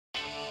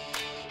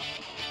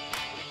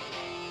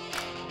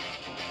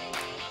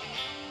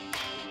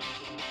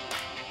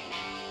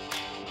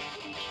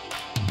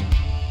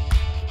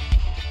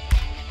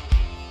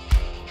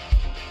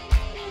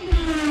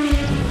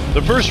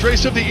The first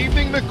race of the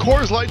evening, the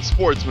Coors Light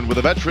Sportsman with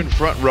a veteran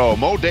front row,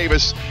 Mo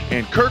Davis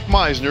and Kirk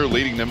Meisner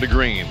leading them to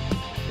green.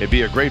 It'd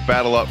be a great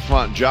battle up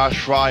front. Josh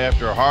Fry,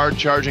 after a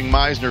hard-charging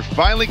Meisner,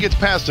 finally gets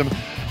past him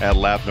at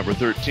lap number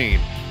 13.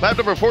 Lap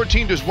number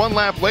 14, just one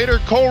lap later,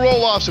 Cole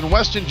Roloffs and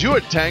Weston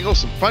Jewett tangle.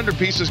 Some fender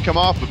pieces come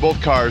off, but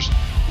both cars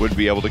would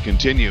be able to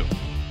continue.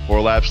 4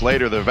 laps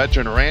later, the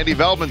veteran Randy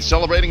Veldman,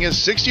 celebrating his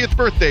 60th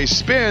birthday,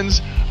 spins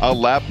on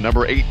lap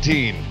number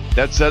 18.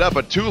 That set up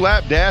a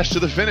 2-lap dash to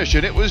the finish,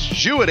 and it was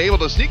Jewett able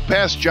to sneak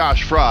past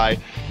Josh Fry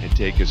and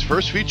take his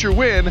first feature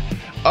win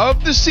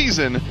of the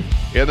season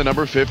in the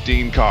number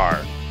 15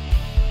 car.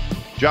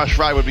 Josh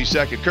Fry would be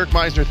second, Kirk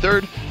Meisner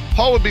third,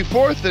 Hall would be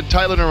fourth, and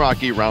Tyler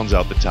Naraki rounds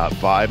out the top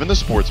 5 in the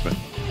Sportsman.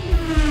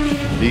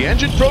 The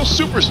Engine Pro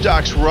Super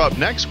Stocks were up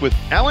next with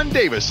Alan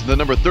Davis, the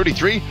number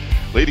 33,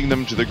 leading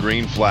them to the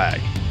green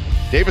flag.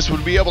 Davis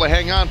would be able to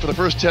hang on for the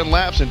first 10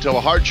 laps until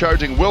a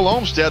hard-charging Will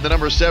Olmstead, the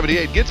number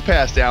 78, gets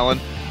past Allen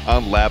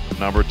on lap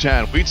number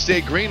 10. We'd stay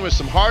green with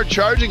some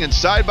hard-charging and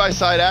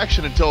side-by-side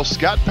action until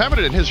Scott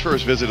Pemberton, in his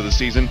first visit of the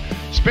season,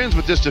 spins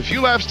with just a few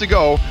laps to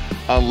go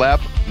on lap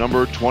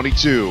number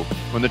 22.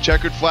 When the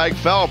checkered flag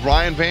fell,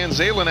 Brian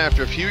VanZalen,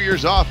 after a few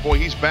years off, boy,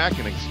 he's back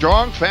in a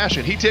strong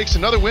fashion. He takes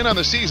another win on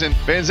the season.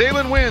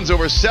 VanZalen wins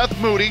over Seth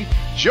Moody,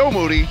 Joe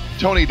Moody,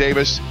 Tony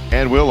Davis,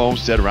 and Will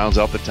Olmstead rounds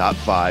out the top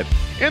 5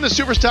 in the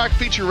Superstock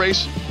feature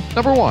race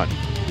number 1.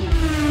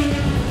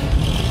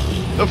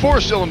 The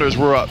 4 cylinders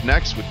were up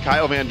next with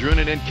Kyle Van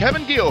Drunen and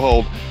Kevin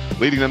Gielhold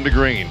leading them to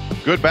green.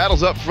 Good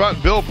battles up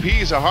front. Bill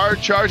Pease, a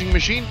hard-charging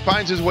machine,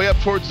 finds his way up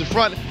towards the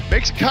front,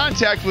 makes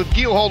contact with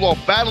Gielhold while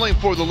battling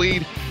for the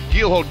lead.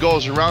 Gielhold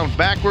goes around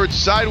backwards,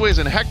 sideways,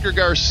 and Hector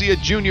Garcia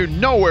Jr.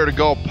 nowhere to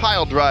go.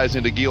 Pile drives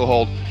into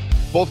Gielhold.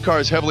 Both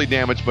cars heavily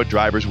damaged, but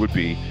drivers would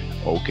be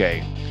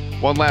okay.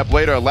 1 lap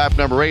later, lap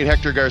number 8,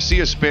 Hector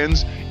Garcia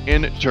spins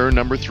in turn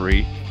number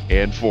 3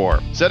 and 4.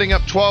 Setting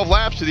up 12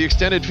 laps to the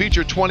extended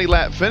feature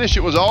 20-lap finish, it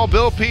was all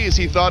Bill Pease.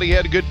 He thought he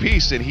had a good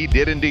piece, and he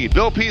did indeed.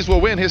 Bill Pease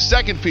will win his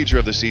second feature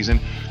of the season.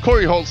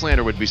 Corey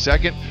Holtzlander would be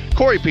second,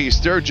 Corey Pease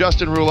third,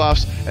 Justin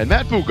Roloffs, and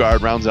Matt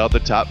Bugard rounds out the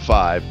top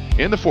 5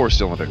 in the 4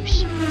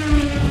 cylinders.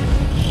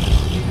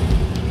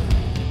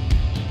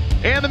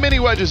 And the mini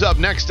wedges up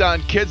next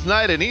on Kids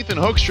Night, and Ethan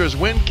Hoekstra's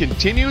win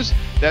continues.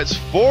 That's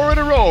 4 in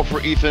a row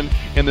for Ethan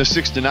in the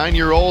 6 to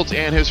 9-year-olds,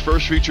 and his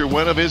first feature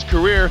win of his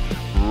career.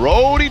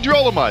 Brody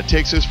Drolema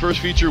takes his first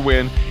feature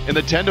win in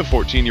the 10 to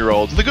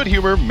 14-year-olds, the Good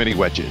Humor mini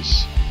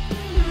wedges.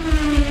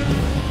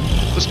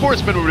 The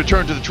Sportsmen will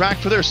return to the track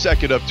for their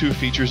second of 2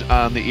 features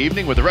on the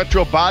evening with the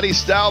retro body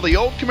style, the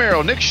old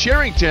Camaro. Nick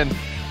Sherrington,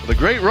 with a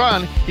great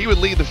run, he would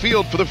lead the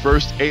field for the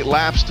first 8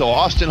 laps till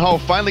Austin Hull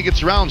finally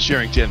gets around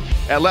Sherrington.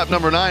 At lap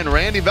number 9,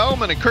 Randy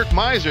Veldman and Kirk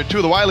Meisner, 2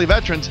 of the wily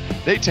veterans,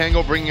 they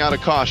tangle, bringing out a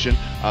caution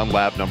on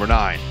lap number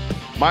 9.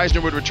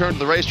 Meisner would return to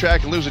the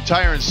racetrack and lose a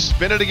tire and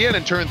spin it again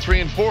in turn 3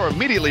 and 4,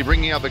 immediately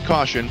bringing out the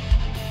caution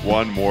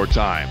one more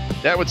time.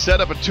 That would set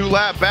up a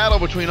 2-lap battle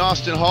between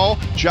Austin Hull,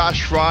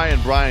 Josh Fry,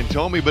 and Brian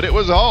Tomey, but it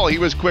was Hull. He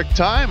was quick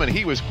time, and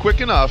he was quick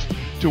enough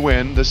to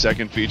win the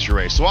second feature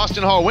race. So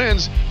Austin Hull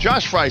wins,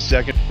 Josh Fry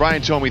second,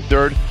 Brian Tomey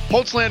third,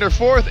 Holtzlander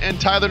fourth, and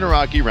Tyler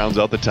Naraki rounds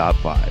out the top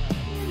 5.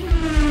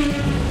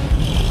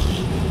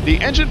 The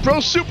Engine Pro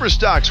Super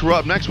Stocks were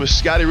up next with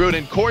Scotty Root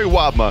and Corey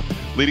Wabma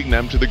leading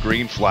them to the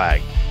green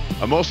flag.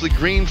 A mostly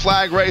green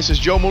flag race as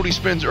Joe Moody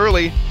spins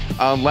early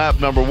on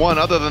lap number 1.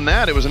 Other than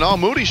that, it was an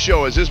all-Moody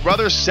show as his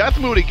brother Seth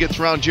Moody gets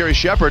around Jerry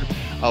Shepard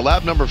on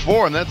lap number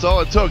 4, and that's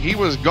all it took. He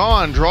was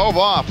gone, drove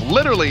off,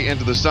 literally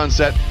into the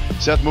sunset.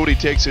 Seth Moody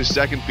takes his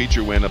second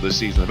feature win of the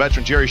season. The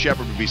veteran Jerry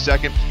Shepard would be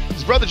second,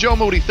 his brother Joe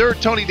Moody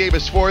third, Tony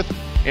Davis fourth,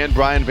 and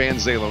Brian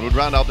VanZalen would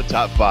round out the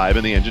top 5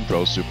 in the Engine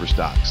Pro Super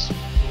Stocks.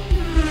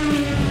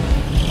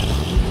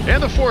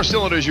 And the 4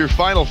 cylinders, your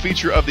final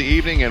feature of the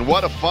evening, and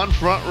what a fun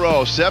front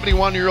row.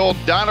 71-year-old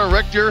Donna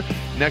Richter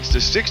next to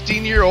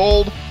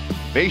 16-year-old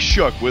May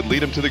Shook would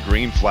lead him to the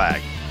green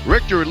flag.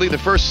 Richter would lead the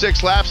first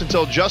 6 laps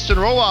until Justin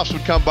Roloffs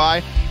would come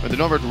by with the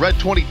numbered red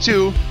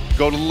 22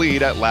 go to the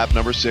lead at lap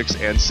number 6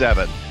 and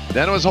 7.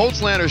 Then it was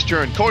Holtzlander's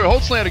turn. Corey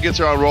Holtzlander gets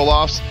around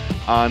Roloffs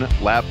on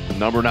lap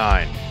number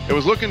 9. It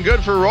was looking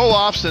good for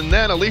Roloffs, and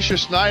then Alicia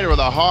Snyder with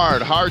a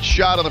hard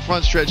shot on the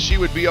front stretch. She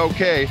would be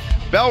okay.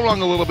 Bell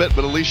rung a little bit,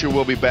 but Alicia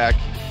will be back.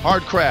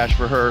 Hard crash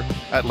for her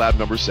at lap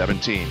number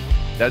 17.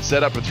 That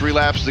set up for 3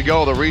 laps to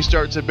go. The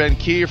restarts have been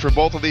key for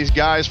both of these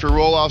guys, for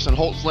Roloffs and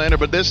Holtzlander,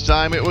 but this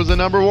time it was the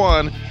number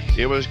 1.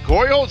 It was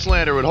Corey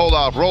Holtzlander would hold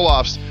off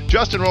Roloffs.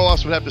 Justin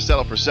Roloffs would have to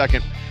settle for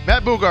second.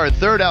 Matt Bugard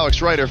third,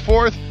 Alex Reiter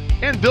fourth,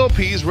 and Bill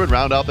Pease would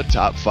round out the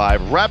top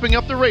 5, wrapping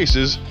up the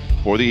races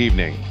for the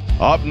evening.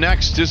 Up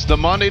next is the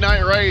Monday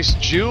night race,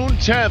 June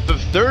 10th, the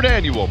 3rd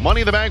annual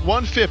Money in the Bank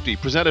 150,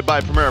 presented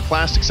by Primera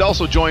Plastics.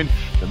 Also joined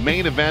the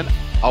main event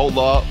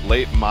Outlaw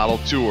Late Model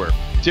Tour.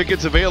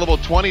 Tickets available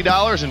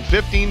 $20 and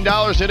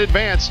 $15 in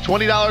advance,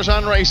 $20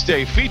 on race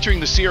day, featuring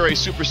the CRA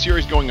Super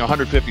Series going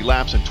 150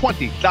 laps and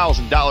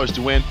 $20,000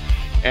 to win.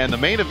 And the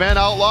main event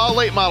Outlaw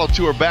Late Model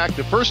Tour back,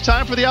 the first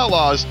time for the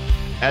Outlaws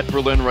at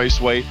Berlin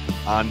Raceway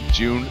on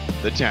June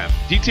the 10th.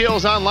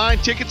 Details online,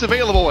 tickets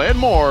available, and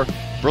more,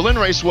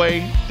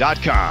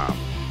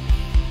 berlinraceway.com.